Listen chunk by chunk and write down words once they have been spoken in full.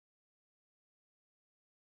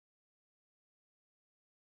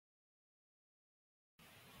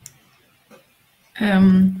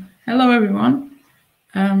Hello, everyone.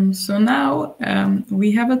 So now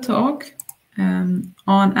we have a talk on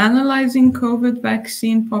analyzing COVID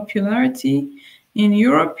vaccine popularity in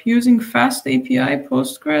Europe using FastAPI,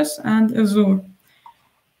 Postgres, and Azure.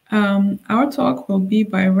 Our talk will be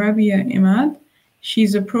by Rabeea Emad.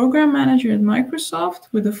 She's a program manager at Microsoft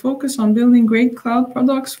with a focus on building great cloud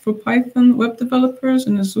products for Python web developers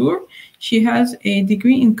in Azure. She has a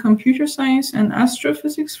degree in computer science and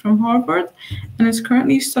astrophysics from Harvard and is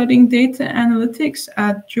currently studying data analytics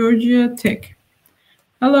at Georgia Tech.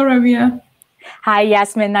 Hello, Rabeea. Hi,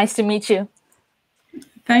 Yasmin. Nice to meet you.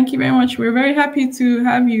 Thank you very much. We're very happy to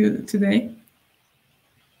have you today.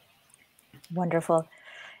 Wonderful.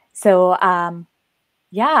 So,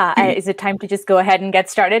 is it time to just go ahead and get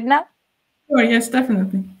started now? Sure, yes,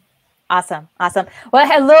 definitely. Awesome. Well,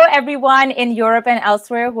 hello, everyone in Europe and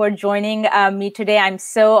elsewhere who are joining me today. I'm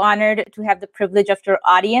so honored to have the privilege of your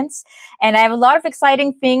audience. And I have a lot of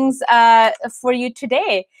exciting things for you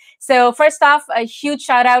today. So first off, a huge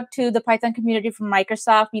shout out to the Python community from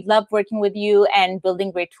Microsoft. We love working with you and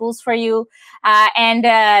building great tools for you. And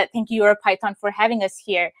thank you, EuroPython, for having us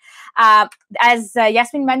here. As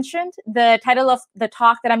Yasmin mentioned, the title of the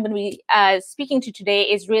talk that I'm going to be speaking to today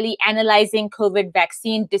is really analyzing COVID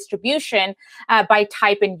vaccine distribution by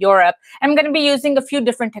type in Europe. I'm going to be using a few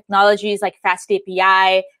different technologies like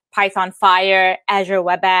FastAPI, Python Fire, Azure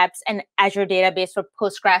Web Apps, and Azure Database for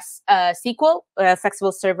Postgres SQL,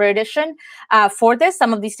 Flexible Server Edition. For this,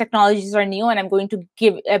 some of these technologies are new, and I'm going to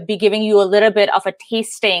be giving you a little bit of a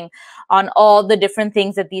tasting on all the different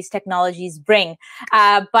things that these technologies bring.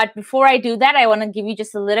 But before I do that, I want to give you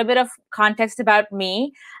just a little bit of context about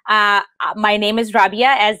me. My name is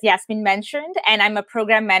Rabeea, as Yasmin mentioned, and I'm a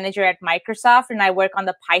program manager at Microsoft, and I work on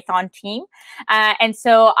the Python team. And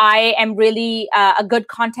so I am really a good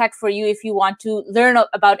contact for you if you want to learn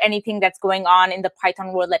about anything that's going on in the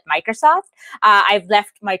Python world at Microsoft. I've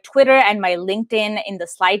left my Twitter and my LinkedIn in the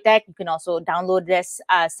slide deck. You can also download this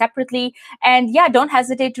separately. And yeah, don't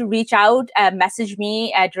hesitate to reach out, message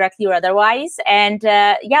me directly or otherwise. And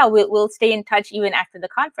we'll stay in touch even after the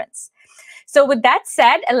conference. So with that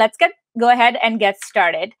said, let's go ahead and get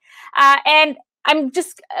started. And I'm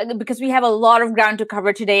just, because we have a lot of ground to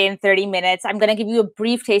cover today in 30 minutes, I'm going to give you a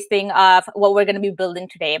brief tasting of what we're going to be building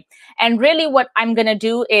today. And really what I'm going to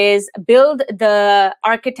do is build the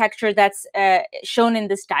architecture that's shown in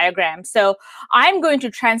this diagram. So I'm going to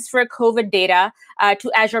transfer COVID data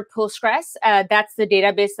to Azure Postgres. That's the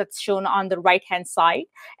database that's shown on the right-hand side.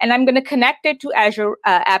 And I'm going to connect it to Azure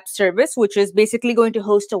App Service, which is basically going to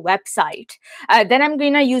host a website. Then I'm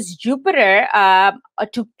going to use Jupyter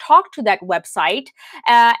to talk to that website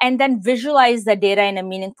and then visualize the data in a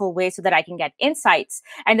meaningful way so that I can get insights.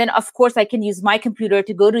 And then, of course, I can use my computer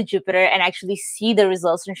to go to Jupyter and actually see the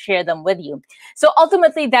results and share them with you. So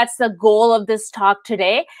ultimately, that's the goal of this talk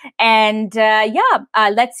today. And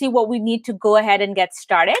let's see what we need to go ahead and get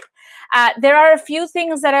started. There are a few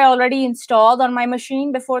things that I already installed on my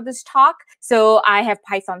machine before this talk. So I have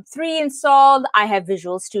Python 3 installed. I have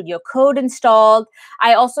Visual Studio Code installed.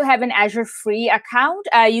 I also have an Azure free account.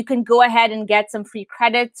 You can go ahead and get some free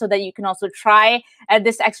credit so that you can also try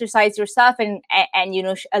this exercise yourself and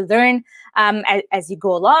learn as you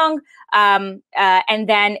go along. And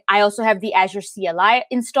then I also have the Azure CLI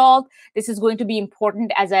installed. This is going to be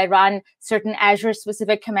important as I run certain Azure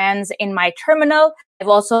specific commands in my terminal. I've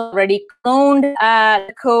also already cloned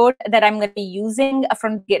the code that I'm going to be using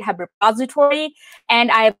from GitHub repository, and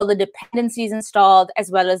I have all the dependencies installed as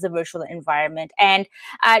well as the virtual environment. And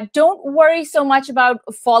don't worry so much about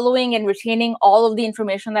following and retaining all of the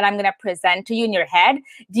information that I'm going to present to you in your head.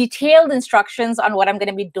 Detailed instructions on what I'm going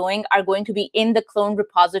to be doing are going to be in the clone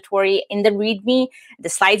repository in the README. The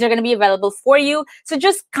slides are going to be available for you. So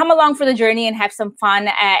just come along for the journey and have some fun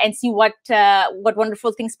and see what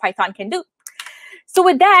wonderful things Python can do. So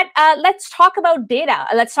with that, let's talk about data.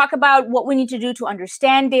 Let's talk about what we need to do to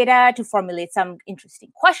understand data, to formulate some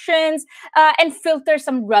interesting questions, and filter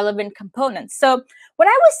some relevant components. So when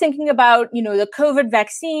I was thinking about, the COVID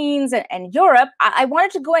vaccines and Europe, I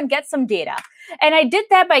wanted to go and get some data. And I did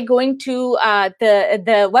that by going to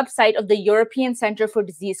the website of the European Center for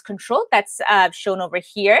Disease Control. That's shown over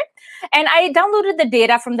here. And I downloaded the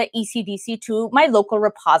data from the ECDC to my local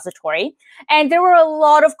repository. And there were a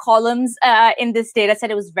lot of columns in this data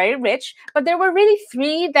set. It was very rich, but there were really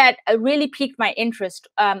three that really piqued my interest.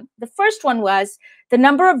 The first one was the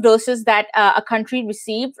number of doses that a country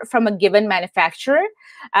received from a given manufacturer,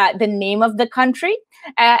 the name of the country,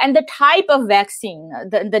 and the type of vaccine,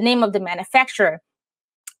 the name of the manufacturer.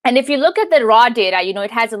 And if you look at the raw data,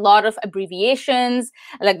 it has a lot of abbreviations,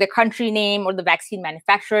 like the country name or the vaccine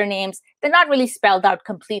manufacturer names. They're not really spelled out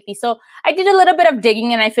completely. So I did a little bit of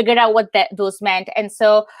digging and I figured out what those meant. And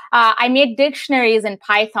so I made dictionaries in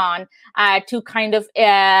Python to kind of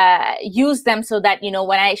use them so that,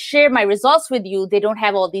 when I share my results with you, they don't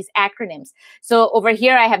have all these acronyms. So over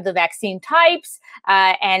here, I have the vaccine types,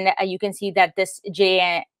 and you can see that this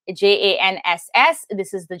JANSS,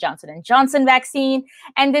 this is the Johnson & Johnson vaccine,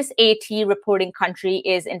 and this AT reporting country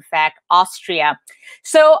is in fact Austria.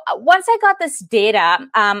 So once I got this data,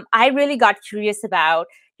 I really got curious about,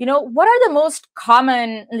 what are the most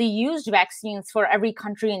commonly used vaccines for every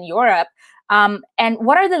country in Europe, and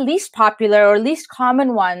what are the least popular or least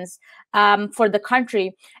common ones for the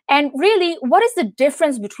country? And really, what is the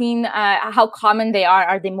difference between how common they are?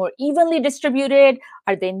 Are they more evenly distributed?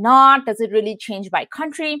 Are they not? Does it really change by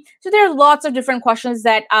country? So there are lots of different questions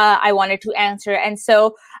that I wanted to answer. And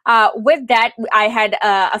so with that, I had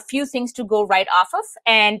a few things to go right off of.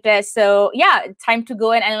 And so, yeah, time to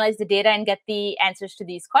go and analyze the data and get the answers to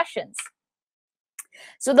these questions.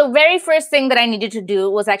 So the very first thing that I needed to do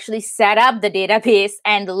was actually set up the database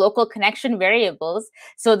and the local connection variables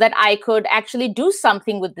so that I could actually do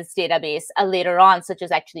something with this database later on, such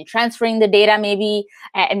as actually transferring the data maybe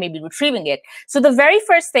and maybe retrieving it. So the very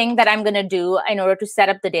first thing that I'm going to do in order to set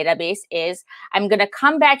up the database is I'm going to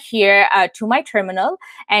come back here to my terminal,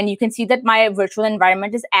 and you can see that my virtual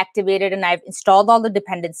environment is activated and I've installed all the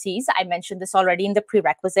dependencies. I mentioned this already in the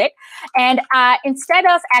prerequisite. And instead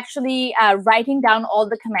of actually writing down all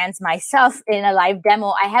the commands myself in a live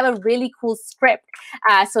demo, I have a really cool script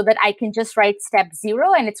so that I can just write step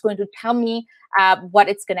 0 and it's going to tell me what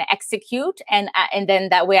it's going to execute, and then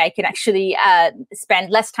that way I can actually spend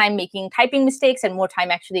less time making typing mistakes and more time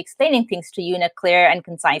actually explaining things to you in a clear and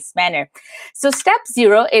concise manner. So step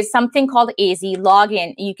 0 is something called AZ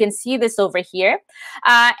login. You can see this over here,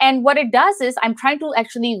 and what it does is I'm trying to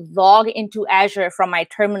actually log into Azure from my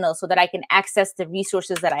terminal so that I can access the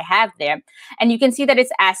resources that I have there. And you can see that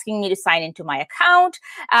it's asking me to sign into my account,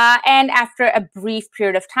 and after a brief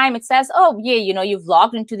period of time, it says, oh yeah, you've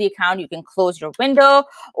logged into the account. You can close your window,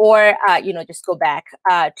 or just go back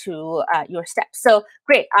to your steps. So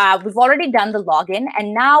great, we've already done the login,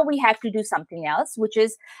 and now we have to do something else, which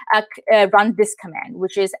is run this command,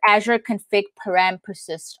 which is Azure config param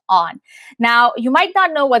persist on. Now you might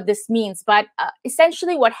not know what this means, but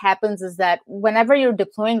essentially what happens is that whenever you're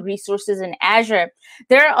deploying resources in Azure,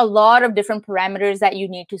 there are a lot of different parameters that you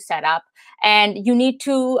need to set up, and you need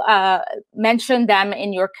to mention them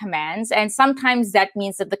in your commands. And sometimes that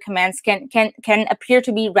means that the commands can appear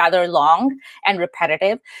to be rather long and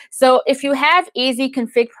repetitive. So if you have AZ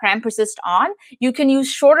config param persist on, you can use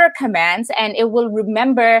shorter commands, and it will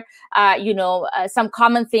remember, some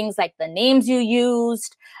common things like the names you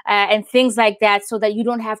used and things like that, so that you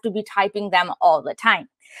don't have to be typing them all the time.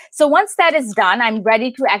 So once that is done, I'm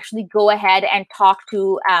ready to actually go ahead and talk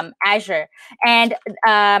to Azure. And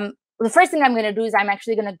the first thing I'm going to do is I'm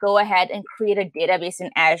actually going to go ahead and create a database in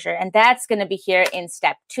Azure, and that's going to be here in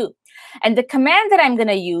step 2. And the command that I'm going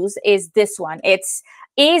to use is this one. It's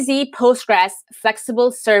AZ Postgres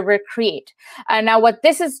flexible server create. Now what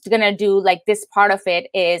this is going to do, like this part of it,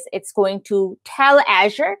 is it's going to tell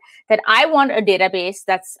Azure that I want a database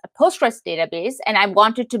that's a Postgres database, and I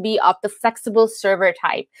want it to be of the flexible server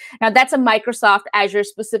type. Now that's a Microsoft Azure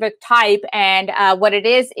specific type, and what it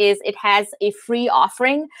is it has a free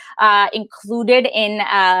offering included in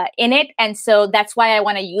it, and so that's why I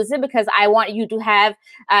want to use it, because I want you to have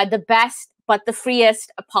the best but the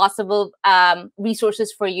freest possible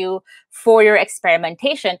resources for you for your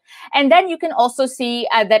experimentation. And then you can also see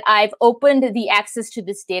that I've opened the access to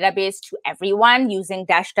this database to everyone using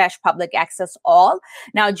 -- public access all.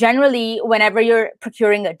 Now, generally, whenever you're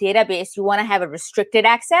procuring a database, you want to have a restricted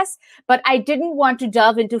access, but I didn't want to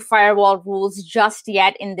delve into firewall rules just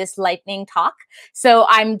yet in this lightning talk. So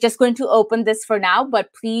I'm just going to open this for now,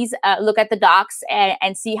 but please look at the docs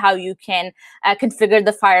and see how you can configure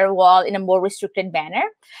the firewall in a more restricted manner.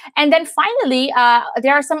 And then finally,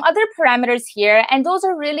 there are some other parameters here, and those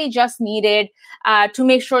are really just needed to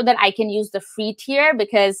make sure that I can use the free tier,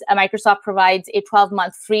 because Microsoft provides a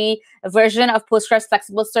 12-month free version of Postgres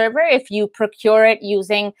Flexible Server if you procure it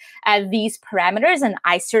using these parameters, and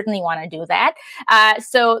I certainly want to do that.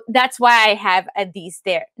 So that's why I have these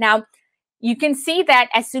there. Now, you can see that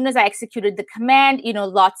as soon as I executed the command,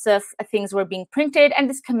 lots of things were being printed, and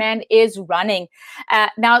this command is running.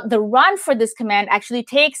 Now, the run for this command actually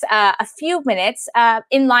takes a few minutes,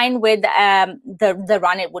 in line with the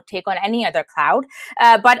run it would take on any other cloud.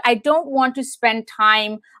 But I don't want to spend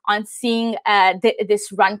time on seeing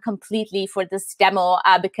this run completely for this demo,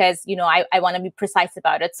 because I want to be precise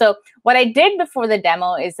about it. So what I did before the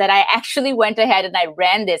demo is that I actually went ahead and I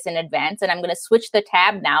ran this in advance, and I'm going to switch the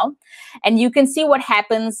tab now, and you can see what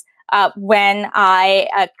happens when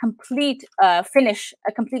I completely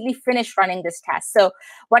finish running this task. So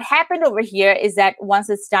what happened over here is that once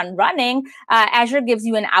it's done running, Azure gives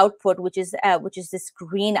you an output, which is this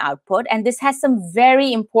green output, and this has some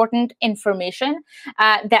very important information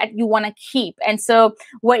that you want to keep. And so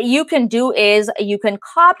what you can do is you can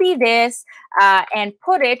copy this and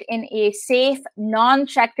put it in a safe,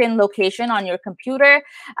 non-checked-in location on your computer,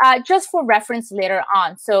 just for reference later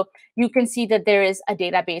on. So you can see that there is a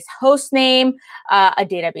database host name, a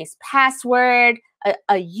database password,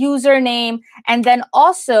 a username, and then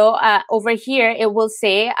also over here it will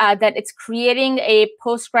say that it's creating a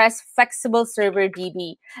Postgres flexible server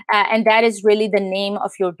DB, and that is really the name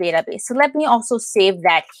of your database. So let me also save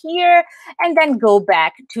that here and then go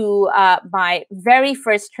back to my very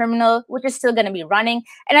first terminal, which is still going to be running,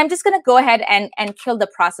 and I'm just going to go ahead and kill the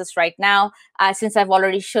process right now, since I've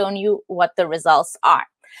already shown you what the results are.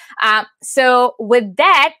 So with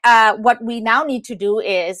that, what we now need to do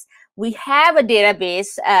is we have a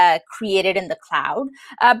database created in the cloud,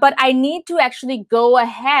 but I need to actually go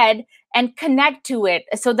ahead and connect to it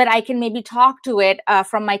so that I can maybe talk to it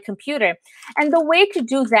from my computer. And the way to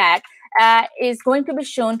do that is going to be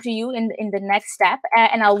shown to you in the next step,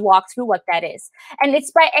 and I'll walk through what that is. And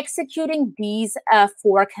it's by executing these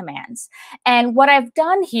 4 commands. And what I've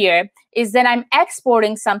done here is that I'm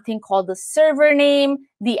exporting something called the server name,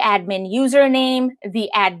 the admin username, the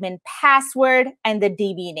admin password, and the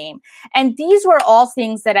DB name. And these were all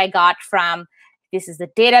things that I got from, this is the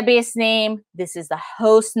database name, this is the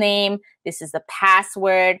host name, this is the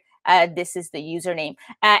password, this is the username.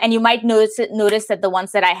 And you might notice that the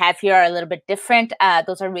ones that I have here are a little bit different.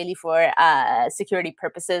 Those are really for security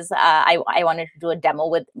purposes. I wanted to do a demo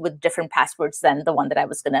with different passwords than the one that I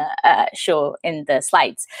was going to show in the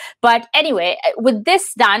slides. But anyway, with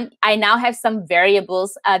this done, I now have some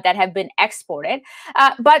variables that have been exported.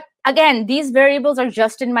 But again, these variables are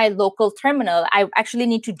just in my local terminal. I actually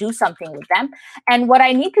need to do something with them. And what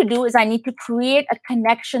I need to do is I need to create a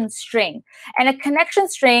connection string. And a connection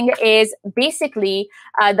string is basically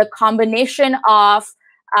the combination of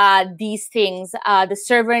these things, the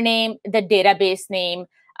server name, the database name,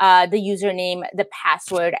 the username, the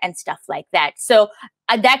password, and stuff like that. So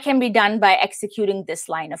that can be done by executing this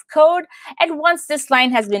line of code. And once this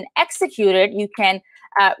line has been executed, you can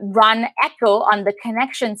run echo on the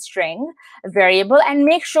connection string variable and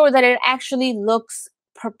make sure that it actually looks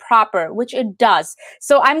proper, which it does.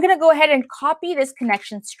 So I'm going to go ahead and copy this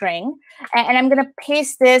connection string, and I'm going to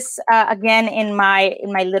paste this again in my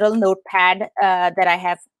little notepad that I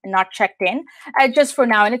have not checked in just for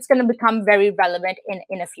now, and it's going to become very relevant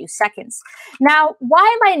in a few seconds. Now, why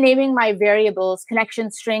am I naming my variables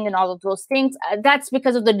connection string and all of those things? That's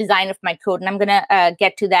because of the design of my code, and I'm going to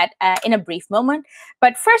get to that in a brief moment.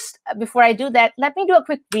 But first, before I do that, let me do a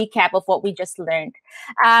quick recap of what we just learned.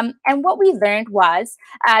 And what we learned was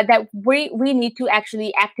that we need to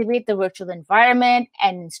actually activate the virtual environment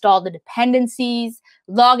and install the dependencies,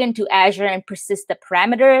 log into Azure and persist the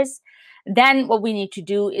parameters. Then what we need to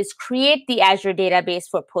do is create the Azure database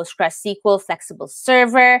for PostgreSQL flexible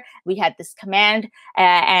server. We had this command,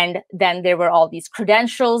 and then there were all these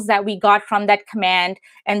credentials that we got from that command.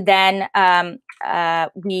 And then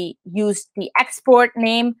we used the export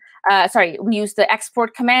name. We used the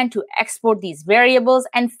export command to export these variables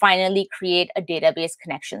and finally create a database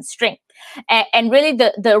connection string. And really,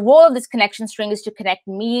 the role of this connection string is to connect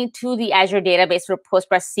me to the Azure database for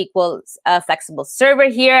PostgreSQL flexible server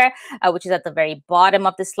here, which is at the very bottom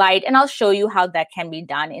of the slide. And I'll show you how that can be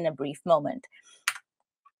done in a brief moment.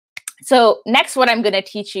 So next, what I'm going to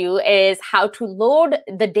teach you is how to load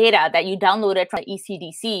the data that you downloaded from the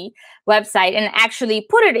ECDC website and actually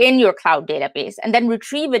put it in your cloud database and then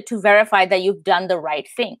retrieve it to verify that you've done the right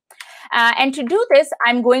thing. And to do this,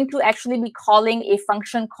 I'm going to actually be calling a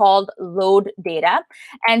function called load data.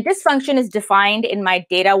 And this function is defined in my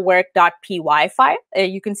datawork.py file.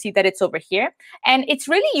 You can see that it's over here. And it's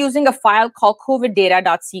really using a file called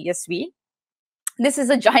coviddata.csv. This is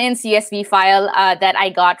a giant CSV file that I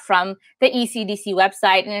got from the ECDC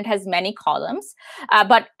website, and it has many columns.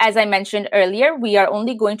 But as I mentioned earlier, we are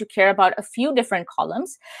only going to care about a few different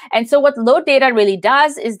columns. And so what load data really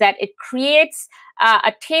does is that it creates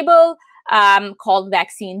a table called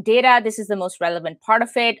vaccine data. This is the most relevant part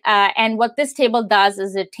of it. And what this table does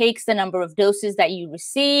is it takes the number of doses that you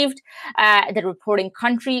received, the reporting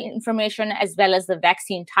country information, as well as the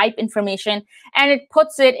vaccine type information, and it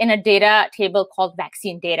puts it in a data table called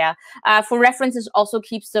vaccine data. For reference, it also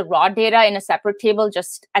keeps the raw data in a separate table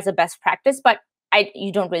just as a best practice, but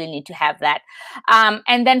you don't really need to have that.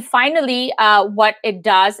 And then finally, what it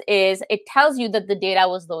does is it tells you that the data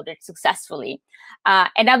was loaded successfully.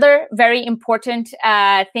 Another very important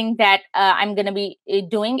thing that I'm going to be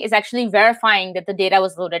doing is actually verifying that the data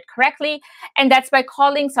was loaded correctly. And that's by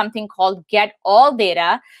calling something called get all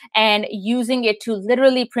data and using it to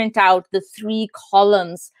literally print out the 3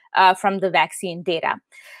 columns from the vaccine data.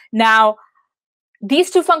 Now,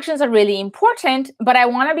 these 2 functions are really important, but I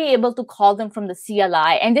want to be able to call them from the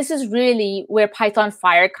CLI. And this is really where Python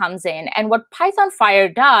Fire comes in. And what Python Fire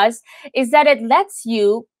does is that it lets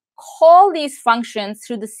you call these functions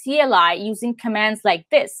through the CLI using commands like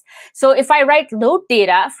this. So if I write load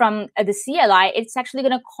data from the CLI, it's actually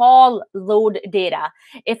going to call load data.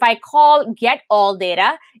 If I call get all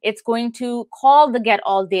data, it's going to call the get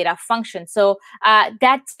all data function. So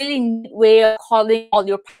that's a really neat way of calling all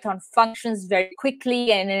your Python functions very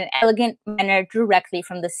quickly and in an elegant manner directly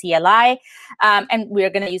from the CLI. And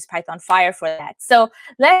we're going to use Python Fire for that. So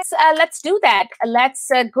let's do that.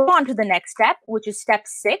 Let's go on to the next step, which is step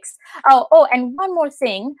 6. Oh, and one more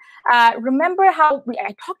thing. Remember how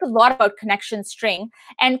I talked a lot about connection string,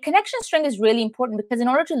 and connection string is really important because in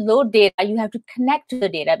order to load data, you have to connect to the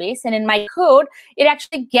database. And in my code, it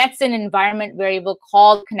actually gets an environment variable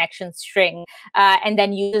called connection string, and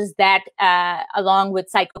then uses that along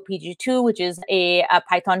with psychopg2, which is a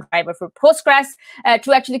Python driver for Postgres,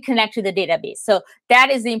 to actually connect to the database. So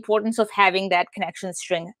that is the importance of having that connection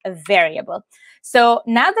string variable. So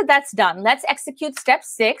now that that's done, let's execute step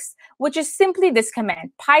 6, which is simply this command,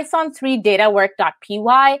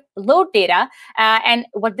 python3datawork.py load data. And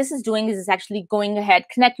what this is doing is it's actually going ahead,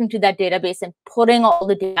 connecting to that database and putting all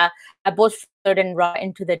the data, both filtered and raw,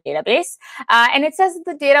 into the database. And it says that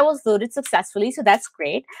the data was loaded successfully, so that's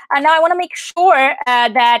great. Now I want to make sure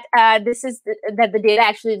that that the data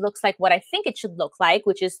actually looks like what I think it should look like,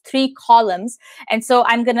 which is 3 columns. And so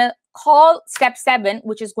I'm going to call step 7,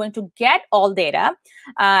 which is going to get all data.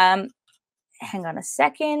 Hang on a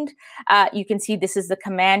second. You can see this is the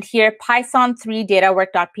command here,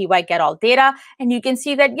 python3datawork.py get all data. And you can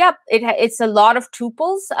see that, yep, it's a lot of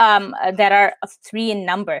tuples that are of 3 in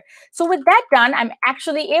number. So with that done, I'm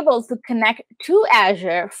actually able to connect to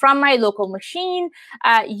Azure from my local machine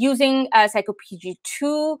using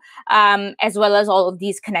psychopg2, as well as all of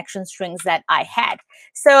these connection strings that I had.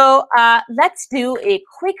 So let's do a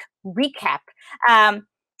quick recap.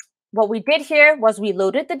 What we did here was we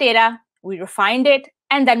loaded the data, we refined it,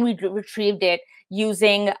 and then we retrieved it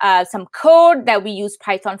using some code that we use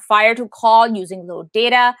Python Fire to call using load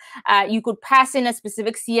data. You could pass in a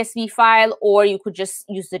specific CSV file, or you could just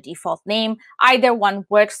use the default name. Either one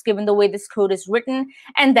works given the way this code is written.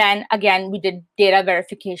 And then again, we did data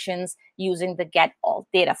verifications using the get all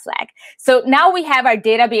data flag. So now we have our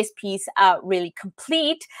database piece really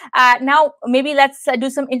complete. Now maybe let's do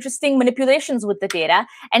some interesting manipulations with the data.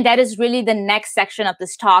 And that is really the next section of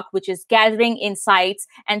this talk, which is gathering insights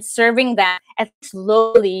and serving them at least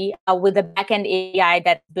locally with a backend API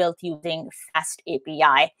that's built using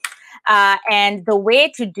FastAPI. And the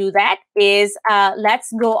way to do that is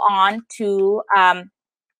let's go on to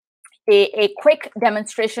a quick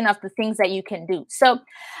demonstration of the things that you can do. So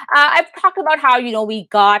I've talked about how, we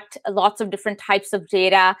got lots of different types of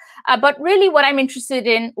data, but really what I'm interested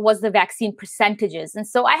in was the vaccine percentages. And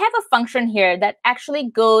so I have a function here that actually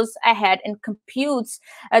goes ahead and computes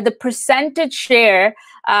the percentage share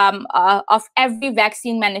of every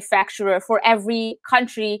vaccine manufacturer for every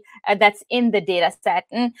country that's in the data set.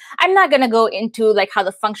 And I'm not going to go into how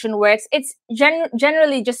the function works. It's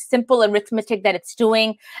generally just simple arithmetic that it's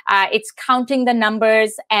doing. It's counting the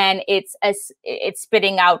numbers, and it's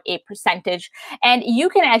spitting out a percentage. And you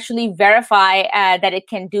can actually verify that it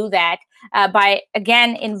can do that by,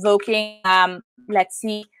 again, invoking, let's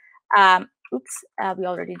see, we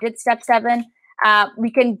already did step 7.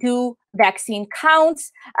 We can do vaccine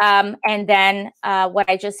counts. And then what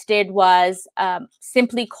I just did was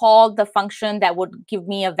simply call the function that would give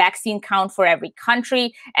me a vaccine count for every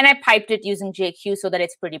country. And I piped it using JQ so that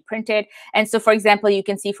it's pretty printed. And so, for example, you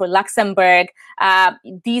can see for Luxembourg,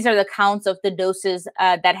 these are the counts of the doses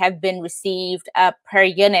that have been received per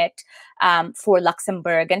unit for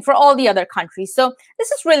Luxembourg and for all the other countries. So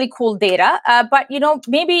this is really cool data. But,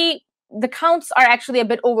 maybe the counts are actually a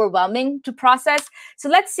bit overwhelming to process. So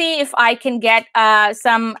let's see if I can get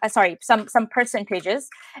some percentages.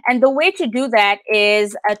 And the way to do that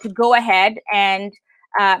is to go ahead and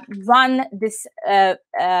run this the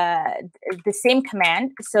same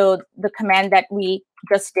command. So the command that we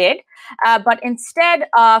just did, but instead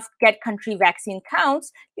of get country vaccine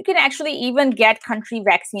counts, you can actually even get country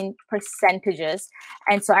vaccine percentages.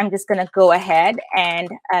 And so I'm just going to go ahead and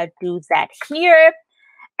do that here.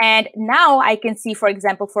 And now I can see, for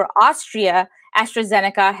example, for Austria,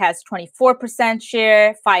 AstraZeneca has 24%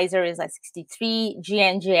 share, Pfizer is at 63,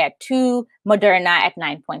 J&J at 2, Moderna at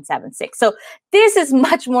 9.76. So this is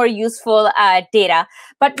much more useful data.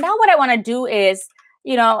 But now what I want to do is,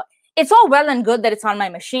 it's all well and good that it's on my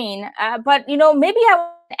machine, but maybe I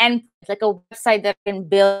want to end like a website that I can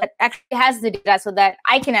build that actually has the data so that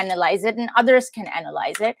I can analyze it and others can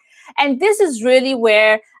analyze it. And this is really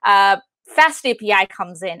where FastAPI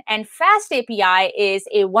comes in. And FastAPI is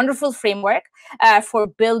a wonderful framework for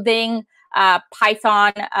building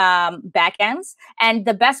Python backends. And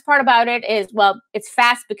the best part about it is, well, it's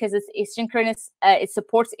fast because it's asynchronous. It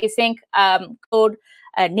supports async code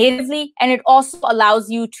natively, and it also allows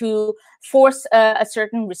you to force a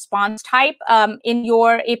certain response type in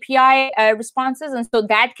your API responses. And so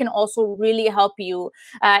that can also really help you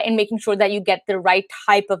in making sure that you get the right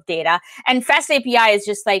type of data. And FastAPI is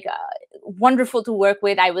just like wonderful to work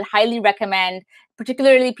with. I would highly recommend,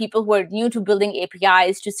 particularly people who are new to building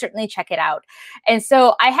APIs, to certainly check it out. And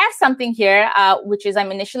so I have something here, which is I'm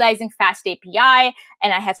initializing FastAPI,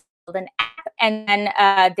 and I have an app, and then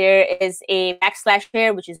there is a backslash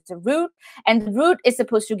here, which is the root, and the root is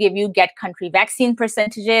supposed to give you get country vaccine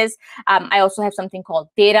percentages. I also have something called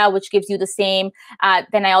data, which gives you the same.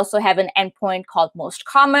 Then I also have an endpoint called most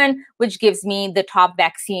common, which gives me the top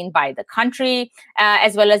vaccine by the country,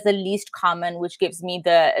 as well as the least common, which gives me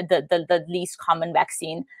the least common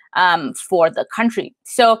vaccine for the country.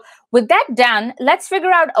 So with that done, let's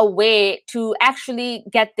figure out a way to actually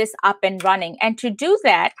get this up and running. And to do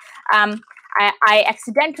that, I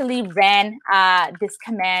accidentally ran this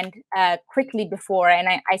command quickly before, and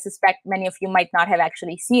I suspect many of you might not have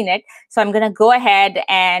actually seen it. So I'm going to go ahead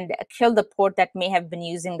and kill the port that may have been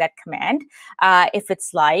using that command if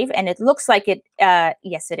it's live. And it looks like it,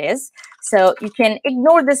 yes, it is. So you can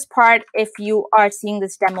ignore this part if you are seeing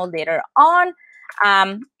this demo later on.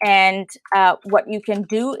 And what you can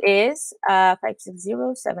do is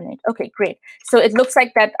 56078. Okay, great. So it looks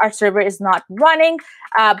like that our server is not running,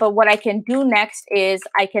 but what I can do next is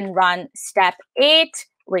I can run step 8.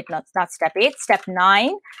 Wait, not step 8, step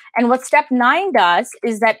 9. And what step 9 does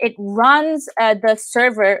is that it runs the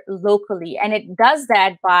server locally. And it does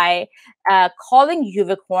that by calling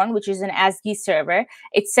Unicorn, which is an ASCII server.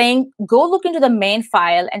 It's saying, go look into the main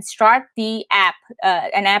file and start the app,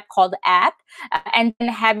 an app called app, and then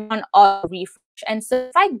have it on auto refresh. And so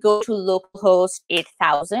if I go to localhost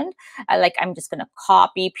 8000, I'm just going to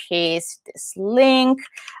copy paste this link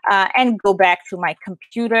and go back to my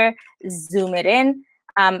computer, zoom it in,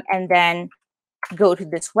 and then go to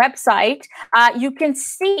this website, you can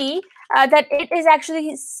see that it is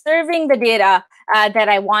actually serving the data that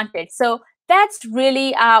I wanted. So that's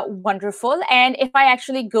really wonderful. And if I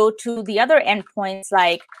actually go to the other endpoints,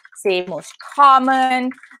 like say most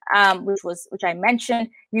common, which I mentioned,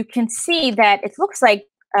 you can see that it looks like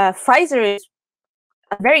Pfizer is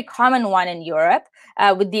a very common one in Europe,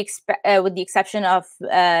 with the exception of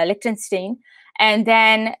Liechtenstein. And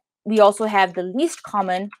then we also have the least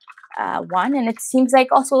common one, and it seems like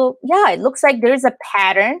also, yeah, it looks like there's a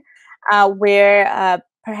pattern where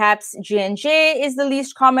perhaps J&J is the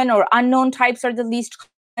least common, or unknown types are the least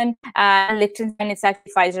common. Liechtenstein, it's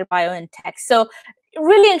actually Pfizer BioNTech. So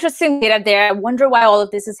really interesting data there. I wonder why all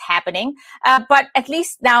of this is happening, but at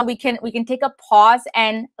least now we can take a pause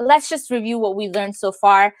and let's just review what we learned so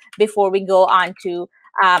far before we go on to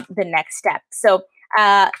the next step. So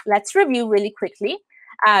let's review really quickly.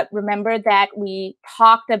 remember that we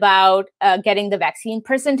talked about getting the vaccine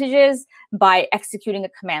percentages by executing a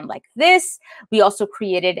command like this. We also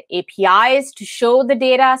created APIs to show the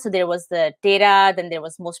data. So there was the data, then there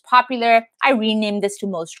was most popular. I renamed this to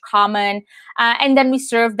most common. And then we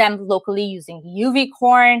served them locally using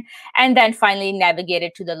UVcorn, and then finally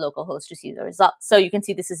navigated to the local host to see the results. So you can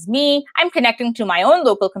see this is me. I'm connecting to my own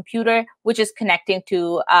local computer, which is connecting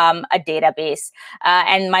to a database,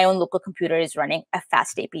 and my own local computer is running a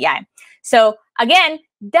FastAPI. So again,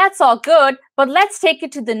 that's all good, but let's take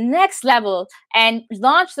it to the next level and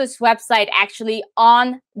launch this website actually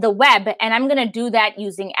on the web. And I'm going to do that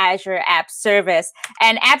using Azure App Service.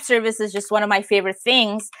 And App Service is just one of my favorite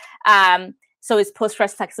things. So it's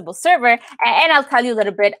Postgres Flexible Server. And I'll tell you a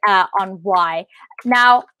little bit on why.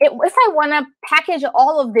 Now, if I want to package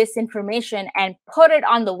all of this information and put it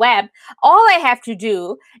on the web, all I have to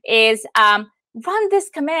do is run this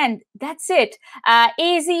command. That's it.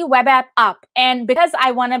 AZ web app up. And because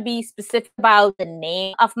I want to be specific about the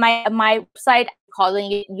name of my website, I'm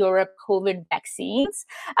calling it Europe COVID vaccines.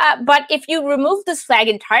 But if you remove this flag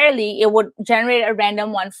entirely, it would generate a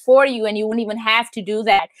random one for you, and you wouldn't even have to do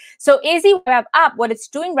that. So AZ web app up, what it's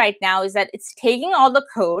doing right now is that it's taking all the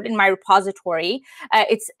code in my repository,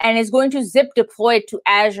 and it's going to zip deploy it to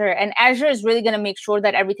Azure. And Azure is really going to make sure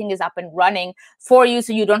that everything is up and running for you,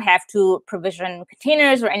 so you don't have to provision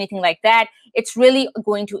containers or anything like that. It's really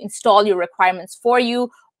going to install your requirements for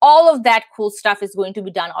you. All of that cool stuff is going to be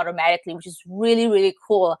done automatically, which is really, really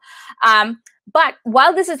cool. But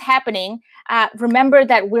while this is happening, remember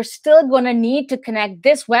that we're still going to need to connect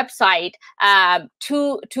this website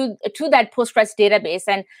to that Postgres database.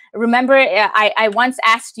 And remember, I once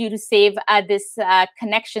asked you to save this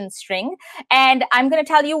connection string. And I'm going to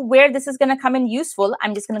tell you where this is going to come in useful.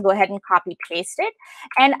 I'm just going to go ahead and copy paste it.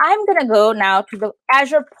 And I'm going to go now to the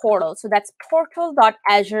Azure portal. So that's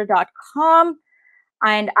portal.azure.com.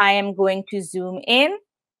 And I am going to zoom in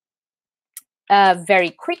very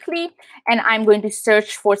quickly, and I'm going to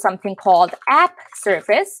search for something called App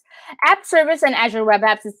Service. App Service and Azure Web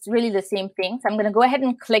Apps is really the same thing. So I'm going to go ahead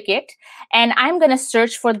and click it, and I'm going to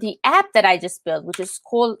search for the app that I just built, which is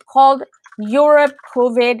called Europe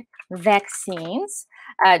COVID Vaccines.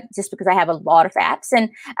 Just because I have a lot of apps.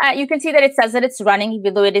 And you can see that it says that it's running,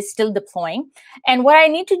 even though it is still deploying. And what I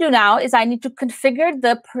need to do now is I need to configure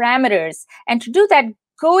the parameters. And to do that,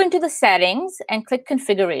 go into the settings and click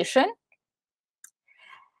configuration.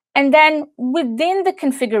 And then within the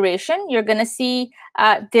configuration, you're going to see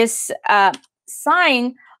this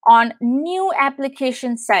sign on new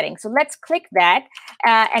application settings. So let's click that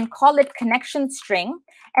and call it connection string,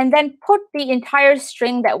 and then put the entire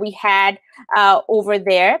string that we had over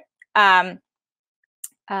there. Sorry,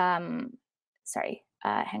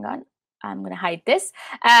 hang on. I'm going to hide this.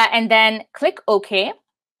 And then click OK.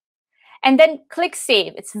 And then click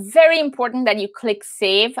Save. It's very important that you click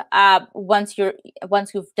Save once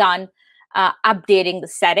you've done updating the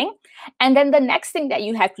setting. And then the next thing that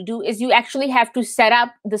you have to do is you actually have to set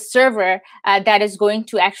up the server that is going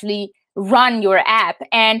to actually run your app.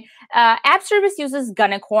 And App Service uses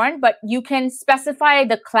Gunicorn, but you can specify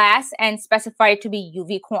the class and specify it to be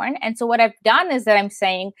UVcorn. And so what I've done is that I'm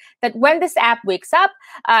saying that when this app wakes up,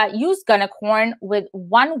 use Gunicorn with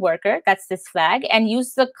one worker, that's this flag, and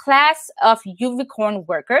use the class of UVcorn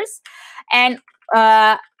workers, and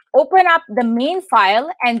open up the main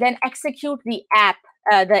file and then execute the app,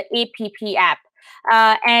 the APP app.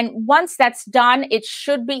 And once that's done, it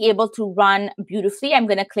should be able to run beautifully. I'm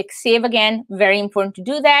going to click Save again. Very important to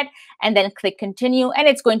do that. And then click Continue. And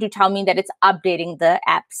it's going to tell me that it's updating the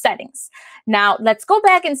app settings. Now, let's go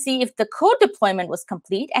back and see if the code deployment was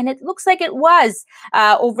complete. And it looks like it was.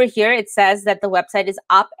 Over here, it says that the website is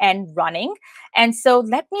up and running. And so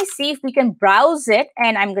let me see if we can browse it.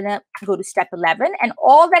 And I'm going to go to step 11. And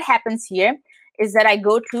all that happens here is that I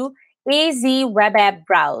go to AZ Web App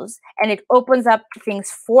Browse, and it opens up things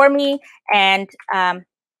for me. And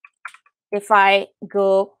if I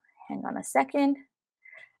go, hang on a second.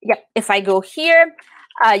 Yep, if I go here,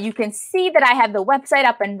 you can see that I have the website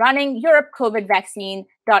up and running,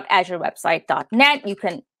 europecovidvaccine.azurewebsite.net. You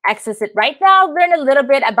can access it right now, learn a little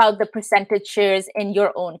bit about the percentage shares in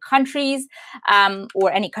your own countries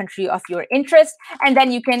or any country of your interest. And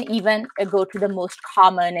then you can even go to the most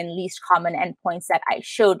common and least common endpoints that I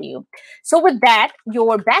showed you. So with that,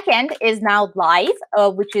 your backend is now live,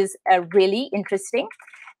 which is really interesting.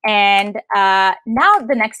 And now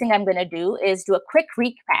the next thing I'm going to do is do a quick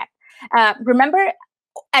recap. Remember,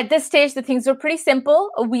 at this stage, the things were pretty simple.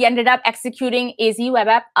 We ended up executing AZ web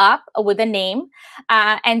app up with a name.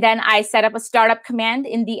 And then I set up a startup command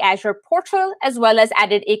in the Azure portal, as well as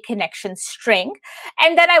added a connection string.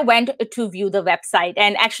 And then I went to view the website.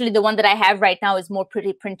 And actually, the one that I have right now is more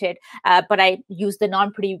pretty printed, but I used the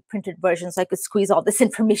non-pretty printed version so I could squeeze all this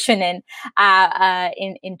information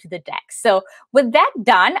into the deck. So with that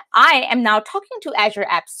done, I am now talking to Azure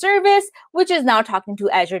App Service, which is now talking to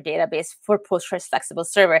Azure Database for Postgres Flexible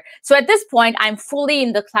Server. So at this point, I'm fully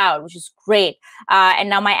in the cloud, which is great. And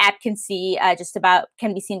now my app can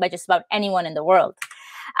be seen by just about anyone in the world.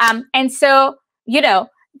 And so,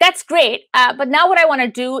 that's great. But now what I want to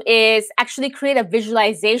do is actually create a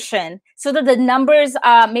visualization so that the numbers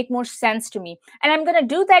make more sense to me. And I'm going to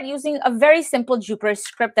do that using a very simple Jupyter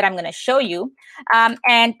script that I'm going to show you.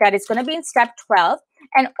 And that is going to be in step 12.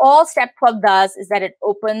 And all step 12 does is that it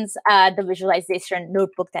opens the visualization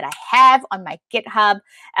notebook that I have on my GitHub.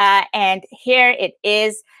 And here it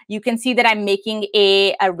is. You can see that I'm making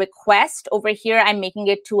a request over here. I'm making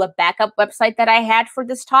it to a backup website that I had for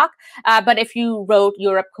this talk. But if you wrote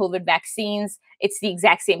Europe COVID vaccines, it's the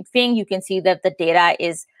exact same thing. You can see that the data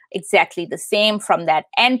is exactly the same from that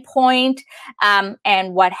endpoint.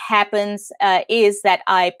 And what happens is that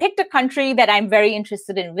I picked a country that I'm very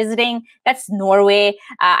interested in visiting. That's Norway.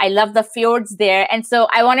 I love the fjords there. And so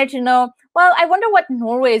I wanted to know, well, I wonder what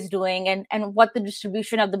Norway is doing and what the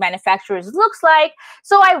distribution of the manufacturers looks like.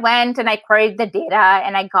 So I went and I queried the data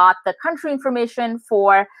and I got the country information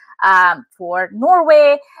for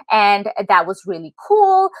Norway, and that was really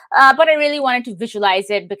cool. But I really wanted to visualize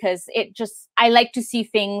it because I like to see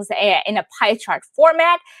things in a pie chart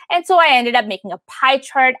format. And so I ended up making a pie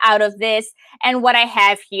chart out of this. And what I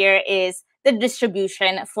have here is the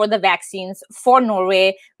distribution for the vaccines for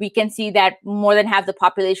Norway. We can see that more than half the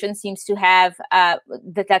population seems to have,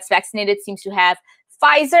 that's vaccinated seems to have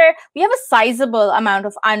Pfizer. We have a sizable amount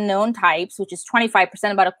of unknown types, which is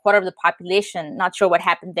 25%, about a quarter of the population. Not sure what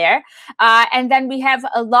happened there. And then we have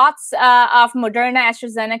lots of Moderna,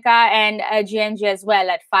 AstraZeneca, and J&J as well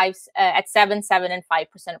at 7, 7, and 5%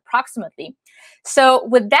 approximately. So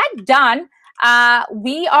with that done,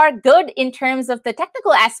 we are good in terms of the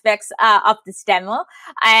technical aspects of this demo.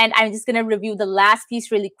 And I'm just going to review the last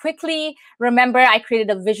piece really quickly. Remember, I created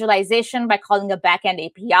a visualization by calling a backend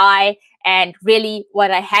API. And really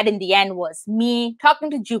what I had in the end was me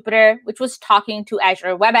talking to Jupyter, which was talking to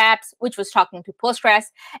Azure Web Apps, which was talking to Postgres,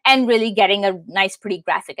 and really getting a nice, pretty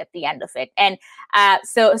graphic at the end of it. And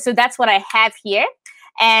so that's what I have here.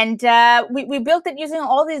 And we built it using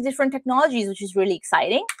all these different technologies, which is really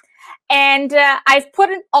exciting. And I've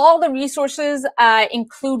put in all the resources,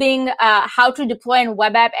 including how to deploy a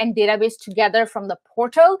web app and database together from the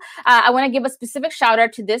portal. I want to give a specific shout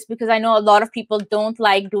out to this because I know a lot of people don't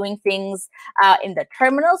like doing things in the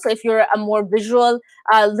terminal. So if you're a more visual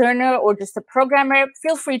learner or just a programmer,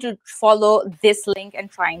 feel free to follow this link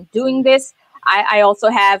and try doing this. I also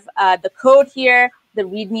have the code here, the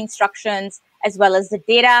README instructions, as well as the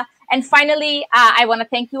data. And finally, I want to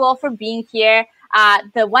thank you all for being here.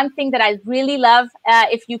 The one thing that I really love,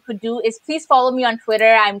 if you could do, is please follow me on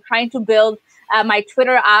Twitter. I'm trying to build my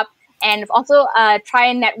Twitter up, and also try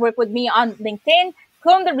and network with me on LinkedIn.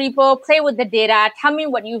 Clone the repo, play with the data, tell me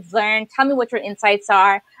what you've learned, tell me what your insights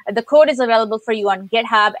are. The code is available for you on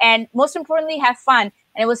GitHub, and most importantly, have fun.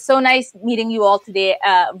 And it was so nice meeting you all today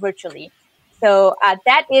virtually. So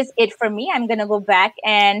that is it for me. I'm going to go back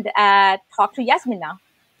and talk to Yasmin now.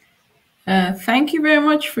 Thank you very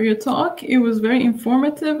much for your talk. It was very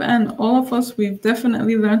informative, and all of us, we've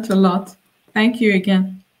definitely learned a lot. Thank you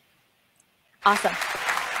again. Awesome.